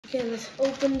Okay, let's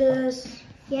open this.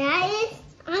 Yeah, I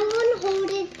want to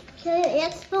hold it.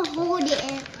 Let's hold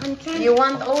it. I'm trying. You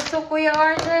want also, Kuya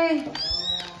RJ?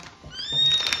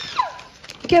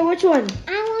 Okay, which one?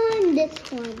 I want this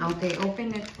one. Okay,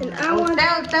 open it. And I want.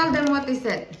 Tell them what is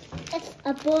it. It's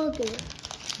a burger.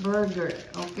 Burger.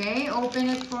 Okay, open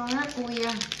it for her,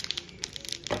 Kuya.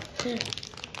 Here.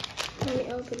 Let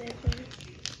me open it first.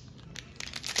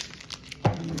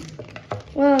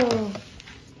 Wow.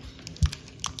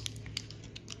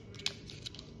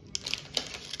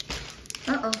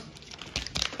 Uh-oh.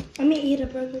 Let me eat a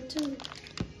burger too.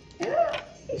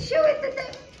 Show it to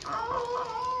them.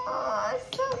 Oh,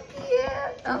 so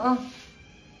cute. Uh-oh.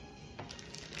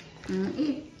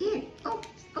 Eat. Oh,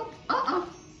 uh-oh.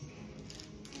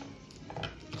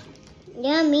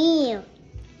 Yummy.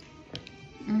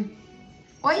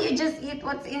 Why you just eat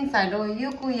what's inside? Oh,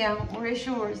 you, Kuya. Where's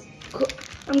yours?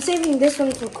 I'm saving this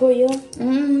one for Kuya.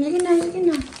 You can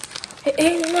na.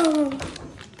 Hey, no.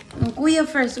 Kuya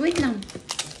first. Wait lang.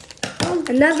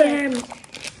 Another ham.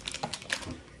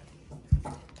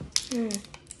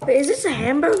 Wait, is this a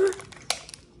hamburger?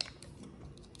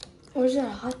 Or is it a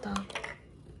hot dog?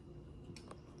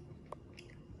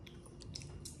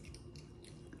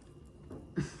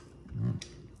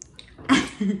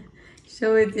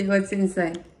 Show it what's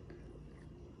inside.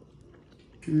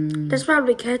 That's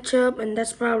probably ketchup, and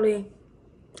that's probably,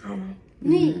 I don't know.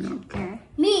 Meat. Okay.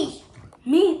 Meat.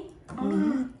 Meat.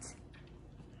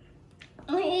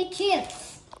 I eat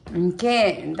chips.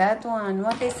 Okay, that one.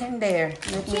 What is in there?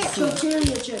 Let me see.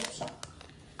 Tortilla chips.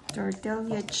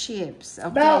 Tortilla chips. Okay,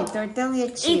 Bro, tortilla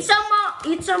chips.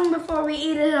 Eat some before we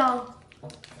eat it all.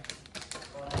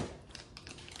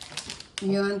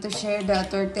 You want to share the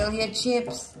tortilla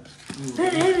chips?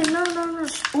 Hey, no.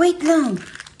 Wait lang.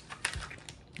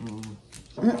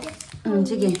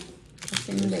 Sige. What's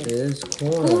in there? This is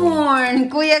corn. Corn.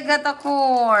 Kuya got a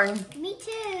corn. Me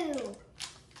too.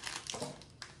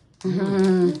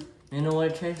 You know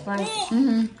what it tastes like?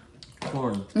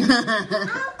 Corn.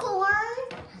 Oh, corn.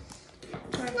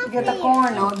 Get the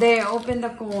corn. Oh, there. Open the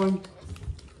corn.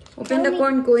 Open the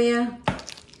corn, Kuya.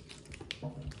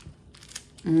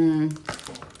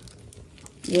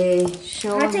 Yay.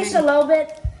 Show Can I taste a little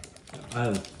bit?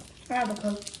 Oh. I have a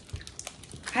Coke.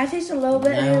 Can I taste a little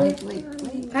bit, No. Haley? Wait.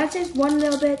 Can I taste one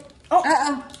little bit? Oh,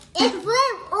 Uh-oh. It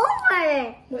flipped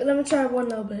over. wait, let me try one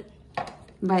little bit.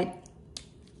 Bite.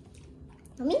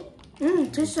 Mommy?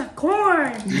 Tastes like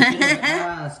corn.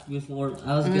 Ask before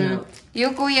I was gonna.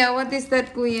 You, Kuya. What is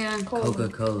that, Kuya?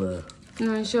 Coca-Cola.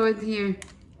 No, show it here.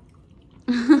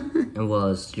 It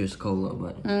was just cola,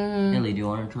 but. Haley, do you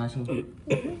want to try some?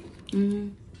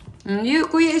 You,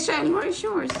 Kuya, where is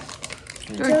yours?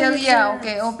 Tortilla.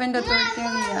 Okay, open the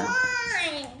tortilla.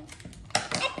 Mine.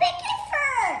 I picked it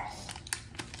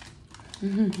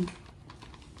first.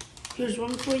 Here's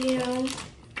one for you.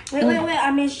 Wait.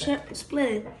 I mean,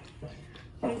 split it.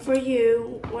 One for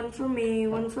you, one for me,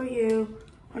 one for you,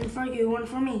 one for you, one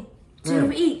for me. Two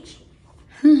of each.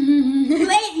 He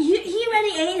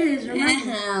already ate his,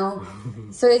 remember?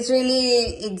 So it's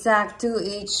really exact 2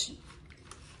 each.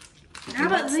 How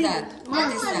about What's these? that?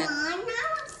 What is that?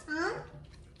 Mine.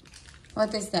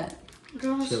 What is that?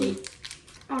 Girl, Chili. see.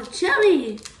 Oh,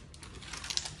 chili.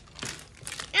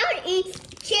 I would eat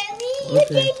chili.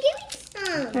 Okay. You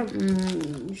can give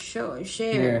me some. Share.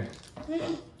 Here.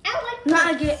 I would.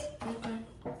 Not again.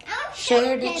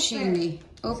 Share the chili.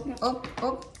 Up.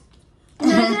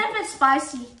 Imagine if it's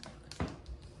spicy.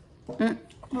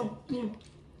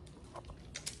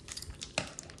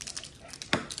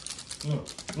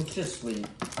 It's just sweet.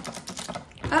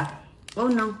 Oh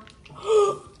no.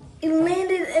 It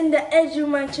landed in the edge of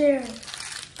my chair.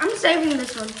 I'm saving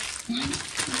this one.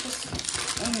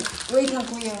 Wait lang,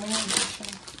 Kuya.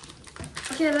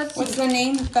 Okay, let's What's see. the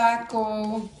name?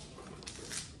 Taco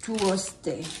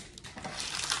Tuesday.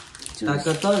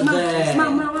 Taco Tuesday.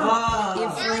 Mama.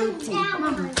 Different. That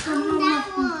one. That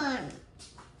one.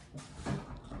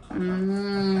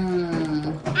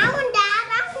 I want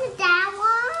that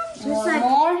one. You want like-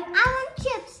 more? I want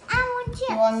chips.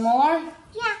 You want more?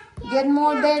 Yeah. Get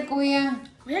more there, Kuya.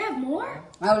 We have more?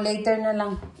 Oh, later na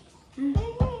lang.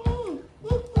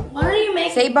 What are you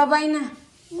making? Say bye-bye na.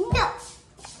 No.